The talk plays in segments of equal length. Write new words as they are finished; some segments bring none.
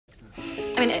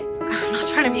I mean, I'm not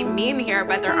trying to be mean here,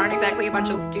 but there aren't exactly a bunch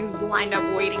of dudes lined up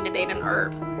waiting to date an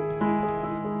Earp.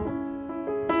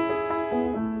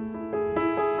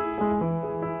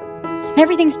 And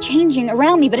everything's changing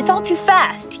around me, but it's all too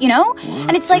fast, you know?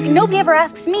 And it's like nobody ever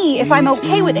asks me if I'm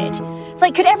okay with it. It's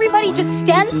like, could everybody just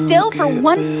stand still for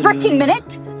one freaking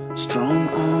minute? Strong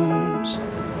arms.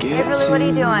 Hey, Billy, what are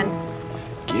you doing?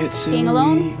 Being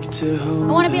alone?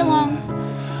 I want to be alone.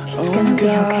 It's gonna be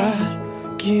okay.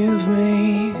 Give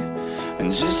me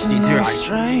and just You two are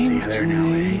strength together to now,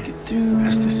 make it through.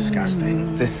 That's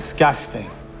disgusting. Disgusting.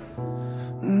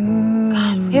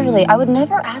 God, Beverly, I would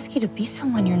never ask you to be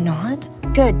someone you're not.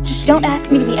 Good. Just don't ask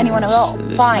me to be anyone at all.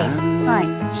 Fine. Fine.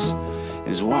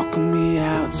 Is walking me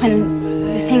out When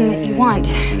the thing that you want,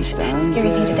 that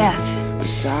scares you to death,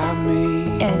 beside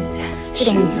me is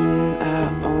sitting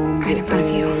right in front of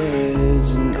you.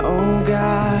 Oh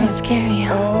God, I scare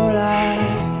you.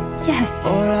 Yes.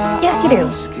 Yes, you do.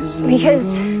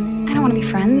 Because I don't want to be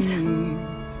friends.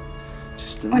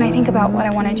 When I think about what I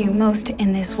want to do most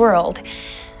in this world,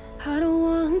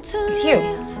 it's you.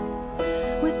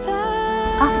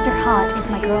 Officer Haught is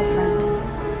my girlfriend.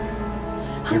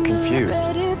 You're confused.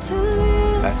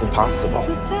 That's impossible.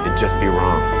 It'd just be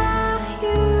wrong.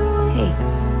 Hey.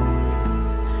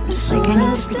 Like, I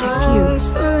need to protect you.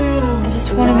 I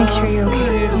just want to make sure you're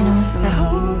okay, you know?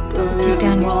 That deep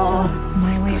down you're still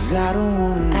my way.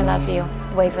 I love you,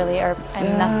 Waverly Earp,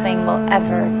 and nothing will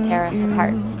ever tear us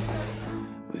apart.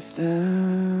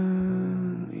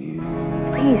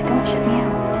 Please, don't shut me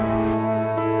out.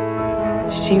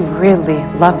 She really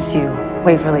loves you,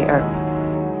 Waverly Earp.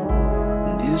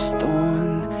 This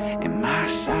thorn in my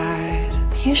side.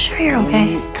 Are you sure you're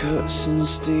okay?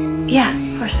 Yeah,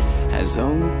 of course. Has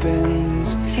opened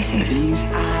Stay safe. these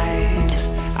eyes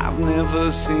I've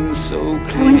never seen so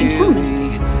clearly. Why wouldn't you tell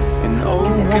me? And oh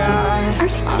Because I love Are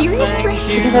you serious, Ray?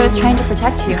 Because I was trying to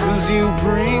protect you. Because you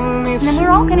bring me And then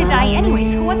we're all gonna die anyway,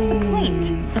 so what's the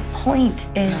point? The point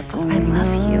is, I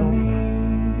love you.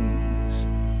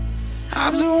 I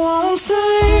don't want to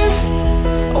live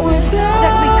without.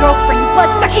 That's my girlfriend, you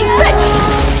blood-sucking bitch!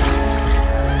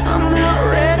 I'm not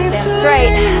ready to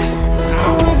Straight.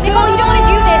 Nicole, you don't want to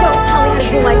do this! Don't tell me how to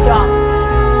do my job.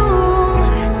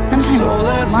 Sometimes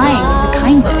lying is a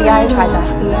kindness. Yeah, I tried that.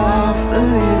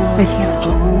 With you.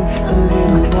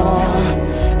 Look at us now.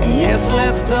 Yes,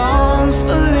 let's dance a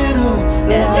little.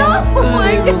 Oh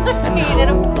my God, I hate it.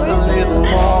 A little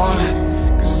more.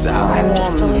 So I'm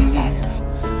just a Lisa.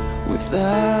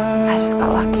 Without I just got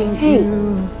lucky. Hey,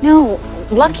 no.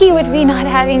 Lucky would be not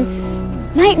having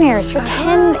nightmares for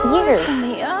 10 years.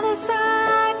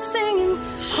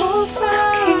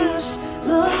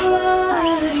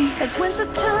 It's winter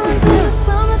turns into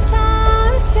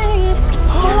summertime, singing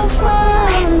hope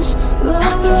finds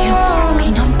Not in uniform,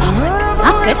 okay, not in public.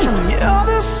 Not good from the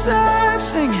other side,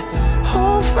 singing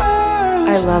hope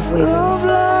finds I love Waverly.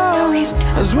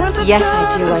 Yes, I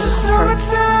do. I love her.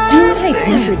 You know what I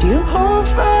never do? Hope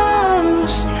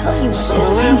finds Tell you what so to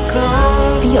let's think.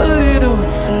 dance a little,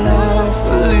 laugh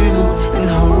a little, and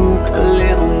hope a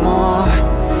little more.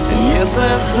 And yes,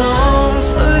 let's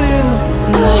dance a little,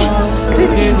 laugh a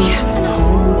Please give me little, and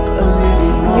hope a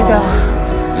little more. You go.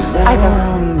 'Cause I go. don't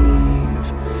wanna leave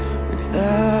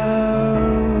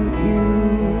without you.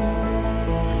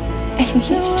 I need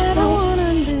you to know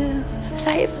that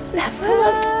I've never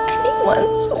loved anyone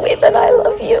the way that I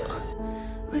love you.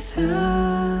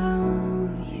 Without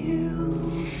you.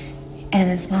 And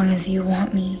as long as you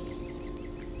want me,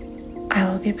 I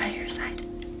will be by your side.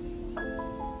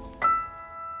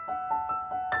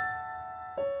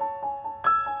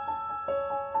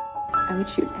 I would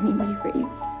shoot anybody for you.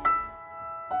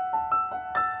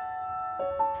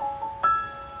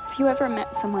 Have you ever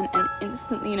met someone and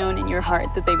instantly known in your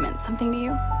heart that they meant something to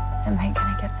you? Am I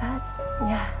gonna get that?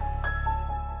 Yeah.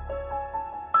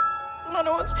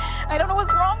 I don't know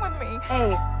what's wrong with me.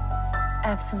 Hey,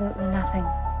 absolutely nothing.